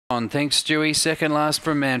On. Thanks, Stewie. Second last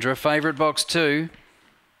from Mandurah. Favourite box 2.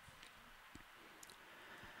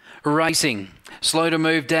 Racing. Slow to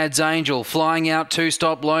move, Dad's Angel. Flying out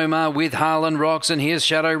 2-stop Lomar with Harlan Rocks, and here's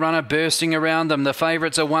Shadow Runner bursting around them. The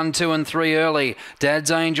favourites are 1, 2 and 3 early. Dad's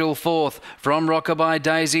Angel 4th. From Rockabye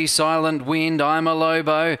Daisy, Silent Wind, I'm a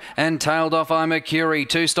Lobo, and tailed off I'm a Curie.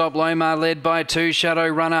 2-stop Lomar led by 2, Shadow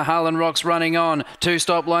Runner. Harlan Rocks running on.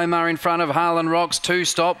 2-stop Lomar in front of Harlan Rocks.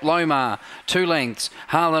 2-stop Lomar. 2 lengths.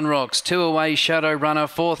 Harlan Rocks. 2 away, Shadow Runner.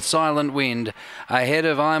 4th, Silent Wind. Ahead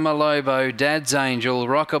of I'm a Lobo, Dad's Angel,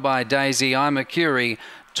 Rockabye Daisy, I'm a Curie,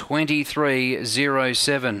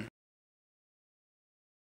 23.07.